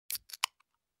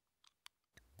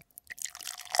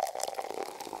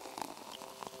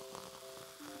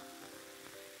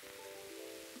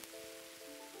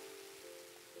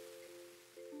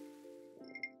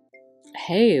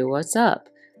Hey, what's up?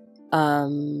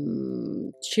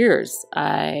 Cheers.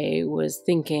 I was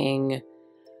thinking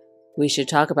we should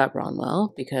talk about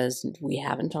Bronwell because we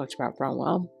haven't talked about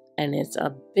Bronwell, and it's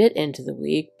a bit into the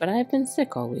week, but I've been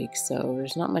sick all week, so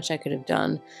there's not much I could have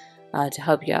done to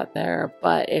help you out there.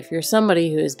 But if you're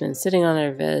somebody who has been sitting on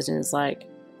their viz and is like,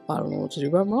 I don't know what to do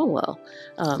about Bronwell,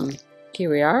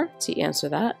 here we are to answer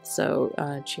that.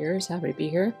 So cheers, happy to be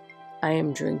here. I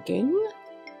am drinking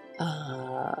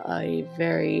a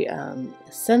very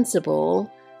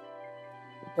sensible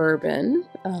bourbon,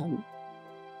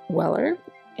 Weller,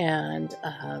 and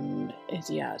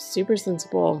it's super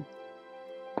sensible,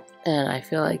 and I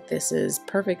feel like this is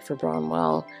perfect for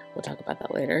Bronwell. We'll talk about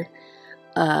that later.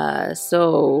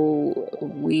 So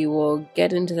we will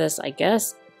get into this, I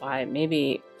guess, by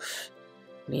maybe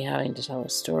me having to tell a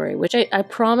story, which I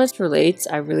promise relates.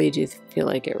 I really do feel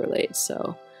like it relates,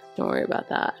 so don't worry about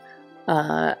that.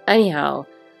 Anyhow,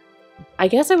 I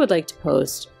guess I would like to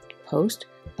propose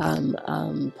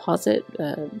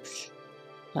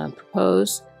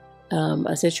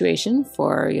a situation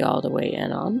for y'all to weigh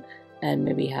in on and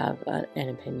maybe have an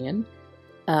opinion.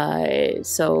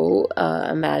 So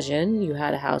imagine you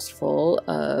had a house full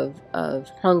of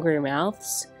hungry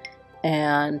mouths,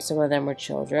 and some of them were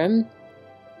children,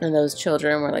 and those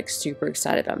children were like super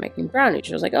excited about making brownies.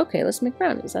 I was like, okay, let's make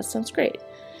brownies. That sounds great.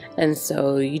 And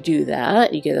so you do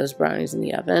that, you get those brownies in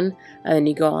the oven, and then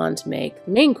you go on to make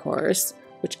the main course,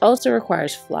 which also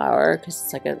requires flour, because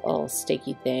it's like a little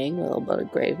steaky thing with a little bit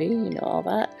of gravy, you know, all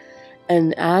that.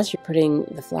 And as you're putting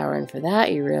the flour in for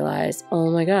that, you realize, oh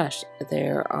my gosh,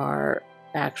 there are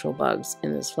actual bugs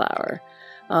in this flour.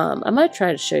 I might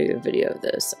try to show you a video of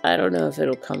this. I don't know if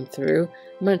it'll come through.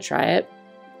 I'm going to try it.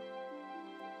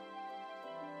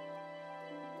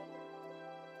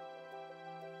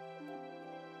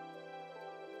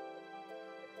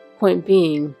 Point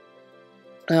being,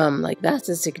 like that's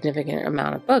a significant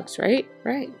amount of bugs, right?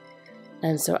 Right.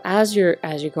 And so as you're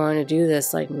going to do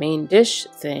this like main dish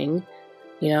thing,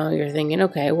 you know, you're thinking,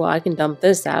 okay, well, I can dump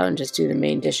this out and just do the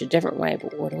main dish a different way,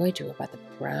 but what do I do about the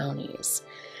brownies?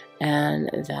 And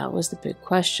that was the big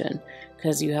question,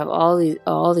 because you have all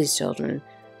these children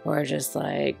who are just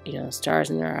like, you know, stars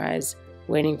in their eyes,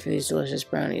 waiting for these delicious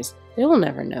brownies. They will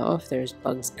never know if there's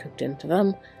bugs cooked into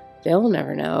them. They'll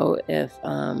never know if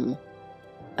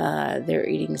they're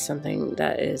eating something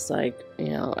that is like, you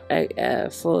know,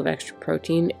 full of extra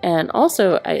protein. And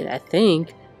also, I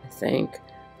think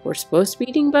we're supposed to be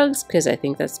eating bugs, because I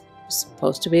think that's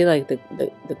supposed to be like the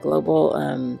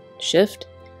global shift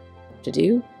to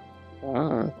do. You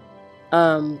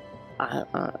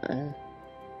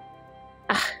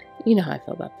know how I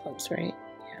feel about bugs, right?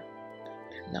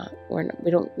 Yeah, we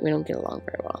don't get along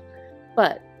very well.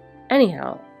 But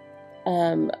anyhow.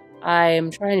 I am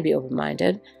trying to be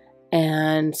open-minded,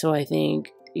 and so I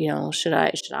think, you know, should I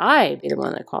be the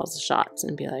one that calls the shots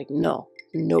and be like, no,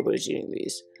 nobody's eating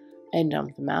these, and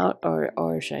dump them out,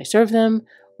 or should I serve them,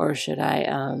 or should I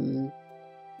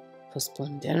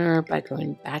postpone dinner by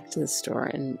going back to the store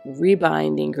and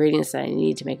rebuying the ingredients that I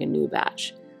need to make a new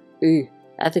batch?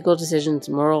 Ethical decisions,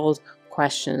 moral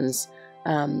questions.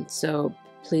 So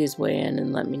please weigh in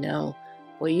and let me know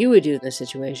what you would do in this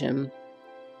situation.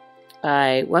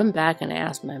 I went back and I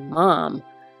asked my mom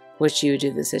what she would do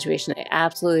in this situation. I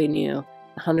absolutely knew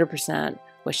 100%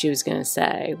 what she was going to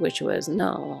say, which was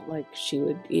no. Like, she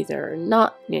would either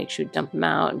not, like, she would dump them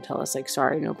out and tell us, like,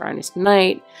 sorry, no brownies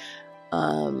tonight,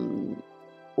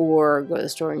 or go to the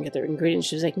store and get their ingredients.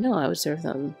 She was like, no, I would serve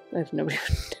them if nobody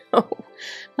would know.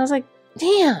 I was like,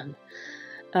 damn.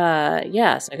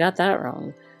 Yes, I got that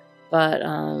wrong. But,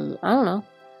 I don't know.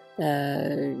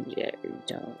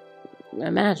 Don't.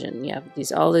 Imagine you have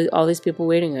all these people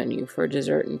waiting on you for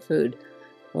dessert and food.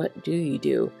 What do you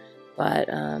do? But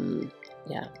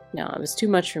yeah, no, it was too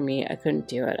much for me. I couldn't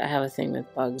do it. I have a thing with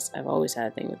bugs. I've always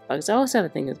had a thing with bugs. I also have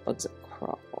a thing with bugs that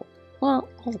crawl. Well,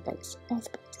 all the bugs.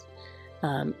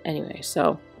 Anyway,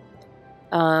 so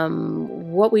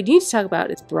what we need to talk about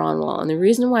is Bronwell, and the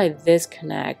reason why this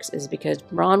connects is because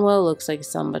Bronwell looks like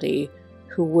somebody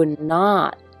who would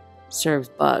not serve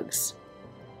bugs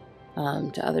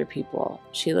to other people.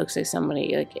 She looks like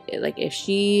somebody like if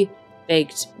she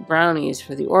baked brownies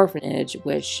for the orphanage,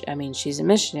 which, I mean, she's a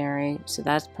missionary, so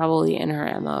that's probably in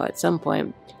her MO at some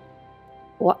point.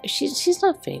 Well, she's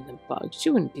not feeding them bugs. She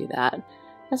wouldn't do that.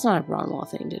 That's not a Bronwell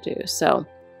thing to do. So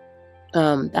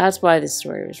that's why this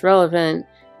story was relevant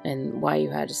and why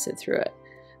you had to sit through it.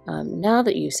 Now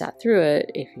that you sat through it,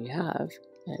 if you have,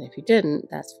 and if you didn't,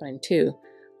 that's fine too.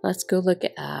 Let's go look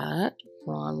at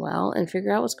Bronwell and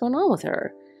figure out what's going on with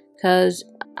her, because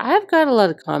I've got a lot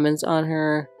of comments on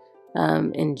her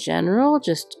in general,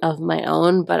 just of my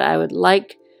own, but I would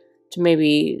like to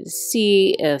maybe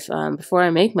see if, before I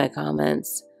make my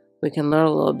comments, we can learn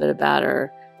a little bit about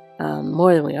her,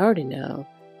 more than we already know,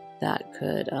 that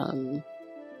could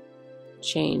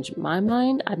change my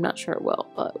mind. I'm not sure it will,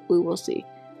 but we will see.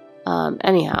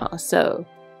 Anyhow, so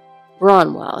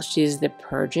Bronwell, she's the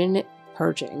purging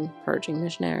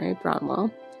missionary,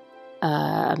 Bronwell,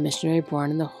 a missionary born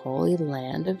in the holy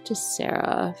land of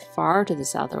Tessera, far to the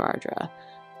south of Ardra.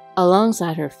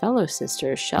 Alongside her fellow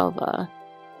sister, Shelva,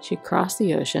 she crossed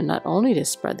the ocean not only to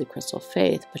spread the crystal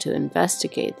faith, but to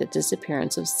investigate the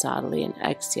disappearance of Sadali and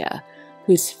Exia,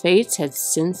 whose fates had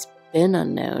since been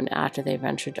unknown after they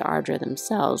ventured to Ardra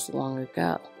themselves long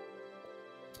ago.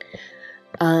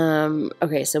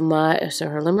 Okay, so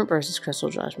her limit versus crystal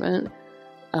judgment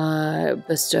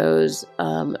bestows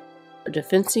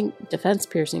defense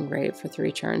piercing rate for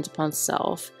 3 turns upon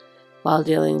self, while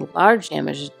dealing large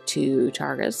damage to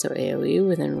targets, so AoE,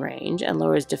 within range, and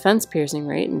lowers defense piercing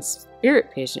rate and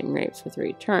spirit piercing rate for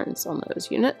 3 turns on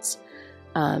those units.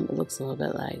 It looks a little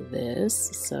bit like this,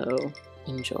 so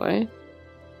enjoy.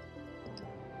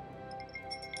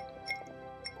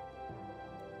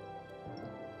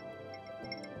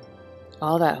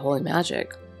 All that holy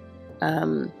magic.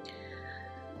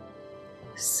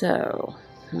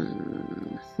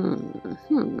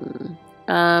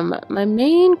 My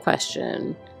main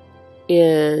question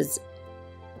is,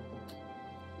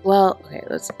 well, okay,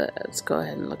 let's go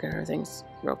ahead and look at her things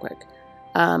real quick.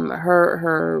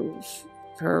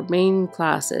 Her main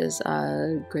class is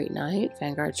Great Knight,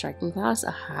 Vanguard Striking class,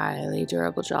 a highly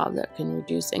durable job that can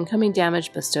reduce incoming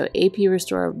damage, bestow AP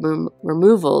restore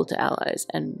removal to allies,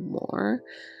 and more.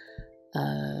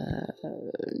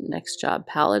 Next job,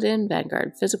 Paladin,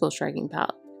 Vanguard Physical Striking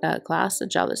class, a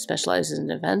job that specializes in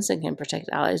defense and can protect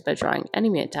allies by drawing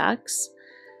enemy attacks.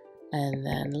 And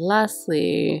then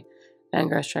lastly,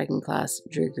 Vanguard Striking class,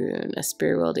 Dragoon, a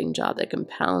spear-wielding job that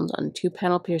compounds on 2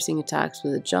 panel-piercing attacks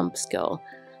with a jump skill.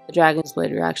 The Dragon's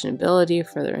Blade reaction ability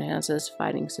further enhances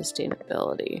fighting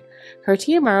sustainability. Her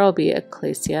TMR will be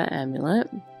Ecclesia Amulet,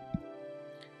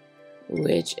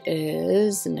 which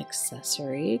is an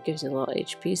accessory. Gives you a little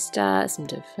HP stat, some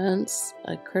defense,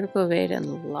 a critical evade,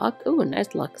 and luck. Ooh, a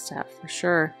nice luck stat for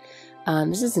sure.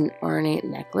 This is an ornate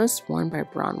necklace worn by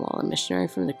Bronwell, a missionary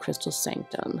from the Crystal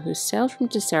Sanctum, who sailed from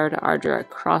Tessera to Ardra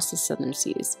across the southern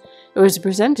seas. It was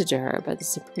presented to her by the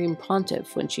Supreme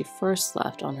Pontiff when she first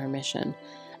left on her mission,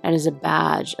 and is a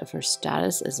badge of her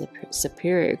status as a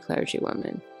superior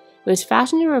clergywoman. It was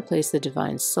fashioned to replace the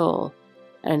divine soul,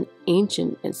 an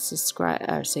ancient and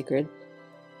sacred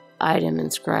item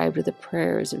inscribed with the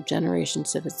prayers of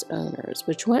generations of its owners,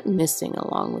 which went missing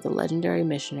along with the legendary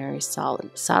missionary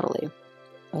Sadali.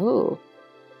 Oh,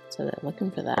 so they're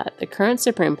looking for that. The current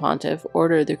Supreme Pontiff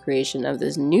ordered the creation of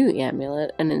this new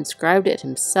amulet and inscribed it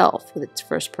himself with its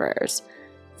first prayers.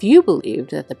 Few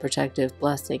believed that the protective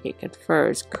blessing it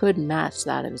confers could match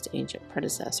that of its ancient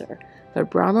predecessor, but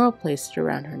Bronwell placed it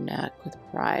around her neck with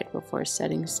pride before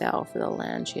setting sail for the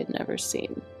land she had never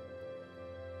seen.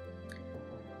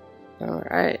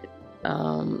 Alright.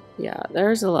 Yeah,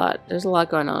 there's a lot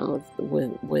going on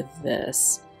with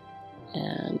this.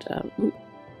 And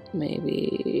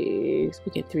maybe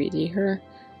we can 3D her.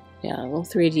 Yeah, we'll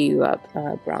 3D you up,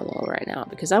 Bronwell, right now,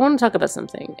 because I want to talk about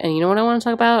something. And you know what I want to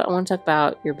talk about? I want to talk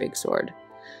about your big sword.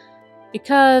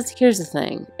 Because here's the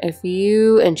thing.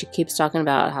 And she keeps talking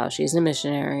about how she's a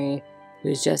missionary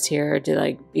who's just here to,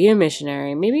 like, be a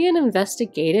missionary. Maybe an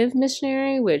investigative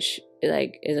missionary, which,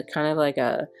 like, is a kind of like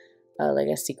a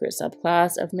secret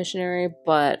subclass of missionary,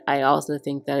 but I also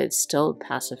think that it's still a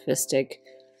pacifistic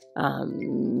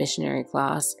missionary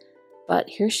class. But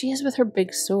here she is with her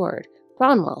big sword.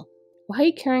 Bronwell, why are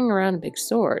you carrying around a big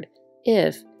sword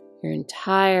if your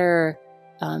entire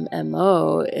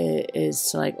MO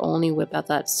is to, like, only whip out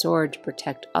that sword to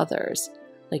protect others?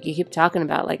 Like, you keep talking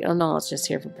about, like, oh no, it's just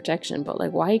here for protection, but,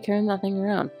 like, why are you carrying that thing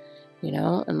around? You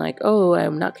know, and like, oh,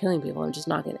 I'm not killing people, I'm just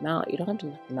knocking them out. You don't have to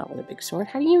knock them out with a big sword.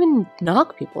 How do you even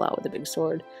knock people out with a big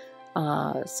sword?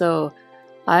 So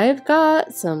I've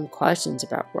got some questions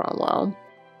about Bronwell,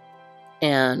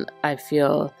 and I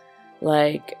feel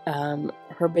like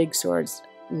her big sword's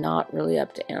not really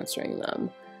up to answering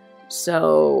them.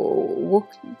 So we're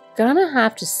gonna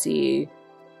have to see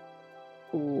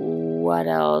what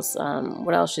else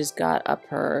she's got up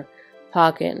her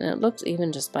pocket, and it looks,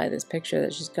 even just by this picture,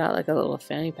 that she's got like a little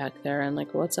fanny pack there, and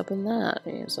like, what's up in that?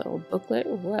 Is it a booklet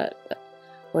or what?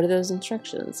 What are those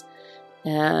instructions?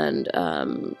 And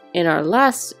in our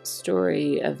last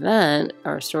story event,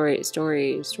 our story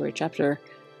chapter,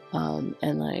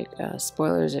 and like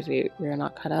spoilers if you're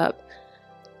not caught up,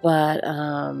 But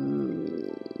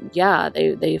yeah,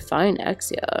 they find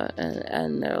Exia,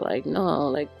 and they're like, no,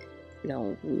 like, you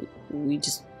know, we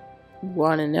just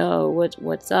want to know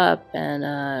what's up,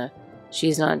 and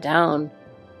she's not down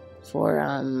for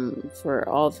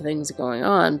all the things going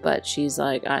on, but she's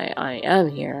like, I am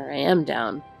here, I am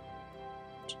down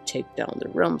to take down the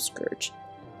Realm Scourge.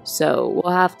 So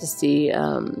we'll have to see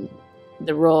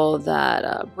the role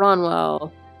that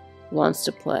Bronwell wants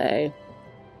to play,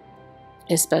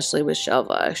 especially with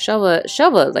Shelva.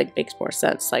 Shelva like makes more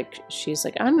sense. Like, she's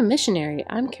like, I'm a missionary.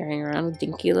 I'm carrying around a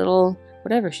dinky little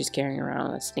whatever she's carrying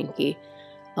around, that's stinky.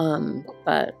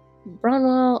 But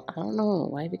Bronwell, I don't know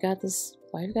why have you got this.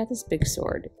 Why have you got this big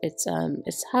sword? It's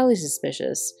highly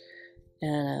suspicious,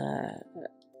 and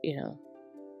you know,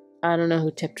 I don't know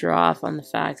who tipped her off on the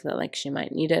fact that like she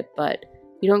might need it, but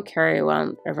you don't carry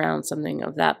around something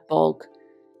of that bulk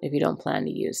if you don't plan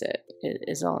to use it.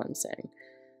 Is all I'm saying.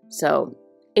 So,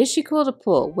 is she cool to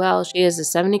pull? Well, she is a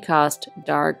 70 cost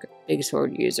dark big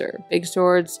sword user. Big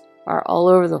swords are all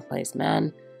over the place,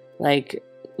 man. Like,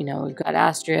 you know, we've got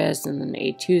Astrius, and then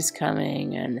A2's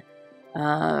coming, and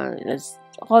there's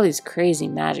all these crazy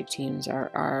magic teams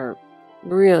are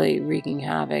really wreaking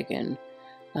havoc and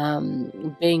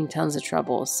being tons of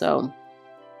trouble. So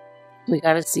we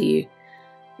got to see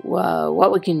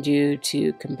what we can do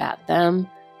to combat them.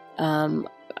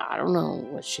 I don't know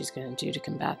what she's going to do to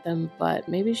combat them, but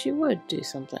maybe she would do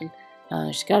something.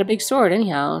 She's got a big sword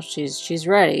anyhow. She's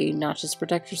ready, not just to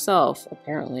protect herself,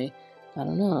 apparently. I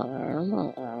don't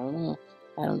know.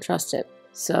 I don't trust it.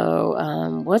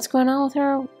 So, what's going on with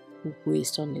her? We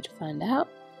still need to find out.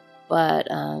 But,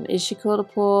 is she cool to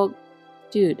pull?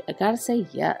 Dude, I gotta say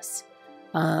yes.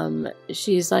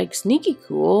 She's like sneaky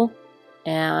cool.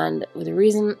 And the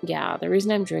reason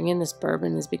I'm drinking this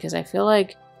bourbon is because I feel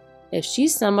like if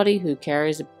she's somebody who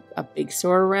carries a big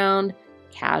sword around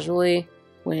casually,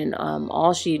 when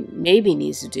all she maybe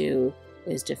needs to do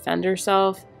is defend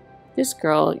herself, this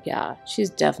girl, yeah, she's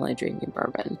definitely drinking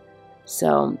bourbon.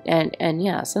 So, and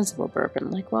yeah, sensible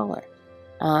bourbon, like Weller.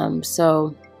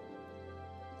 So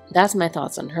that's my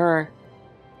thoughts on her.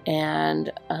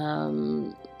 And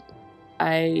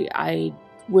I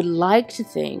would like to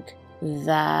think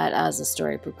that as the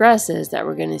story progresses, that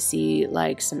we're going to see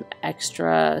like some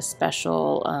extra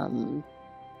special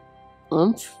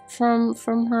oomph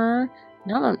from her.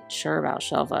 Not sure about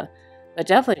Shelva, but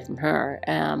definitely from her.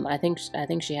 I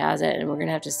think she has it, and we're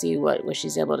gonna have to see what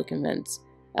she's able to convince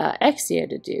Exia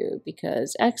to do,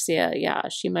 because Exia, yeah,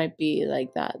 she might be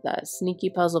like that sneaky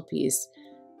puzzle piece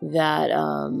that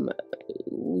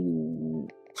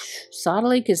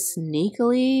Sodali could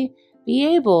sneakily be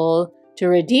able to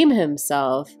redeem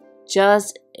himself,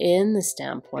 just in the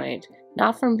standpoint,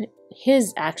 not from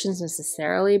his actions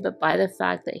necessarily, but by the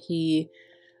fact that he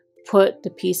put the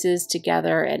pieces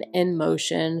together and in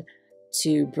motion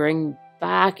to bring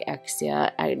back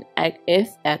Exia. And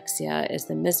if Exia is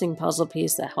the missing puzzle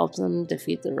piece that helps them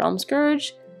defeat the Realm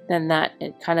Scourge, then that,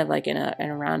 it kind of like in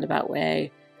a roundabout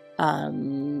way,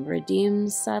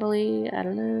 redeems Sodali. I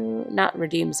don't know, not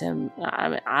redeems him. I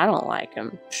mean, I don't like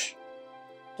him.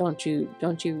 Don't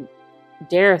you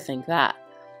dare think that.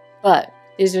 But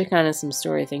these are kind of some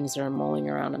story things that are mulling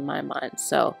around in my mind,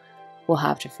 so we'll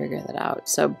have to figure that out.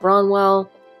 So Bronwell,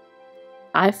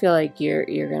 I feel like you're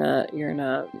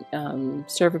gonna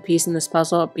serve a piece in this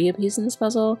puzzle, be a piece in this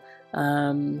puzzle.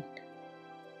 One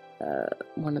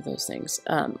of those things.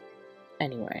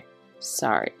 Anyway,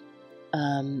 sorry.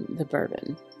 The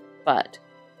bourbon, but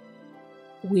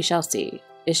we shall see.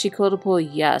 Is she cool to pull?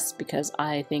 Yes, because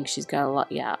I think she's got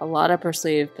a lot up her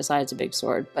sleeve besides a big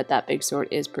sword, but that big sword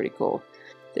is pretty cool.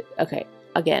 Okay,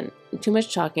 again, too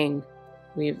much talking.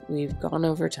 We've gone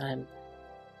over time.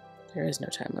 There is no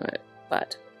time limit,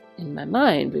 but in my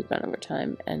mind, we've gone over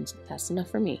time, and that's enough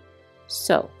for me.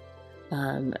 So,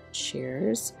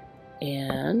 cheers,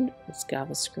 and let's go off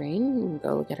the screen and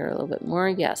go look at her a little bit more.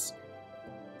 Yes,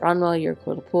 Bronwell, you're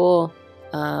cool to pull.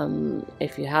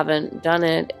 If you haven't done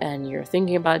it and you're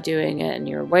thinking about doing it and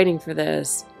you're waiting for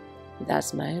this,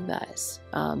 that's my advice.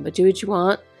 But do what you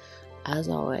want, as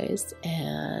always,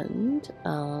 and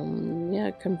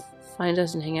yeah, come find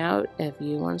us and hang out if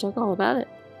you want to talk all about it.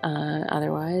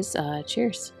 Otherwise,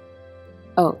 cheers.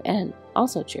 Oh, and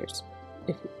also cheers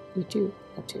if you do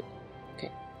want to.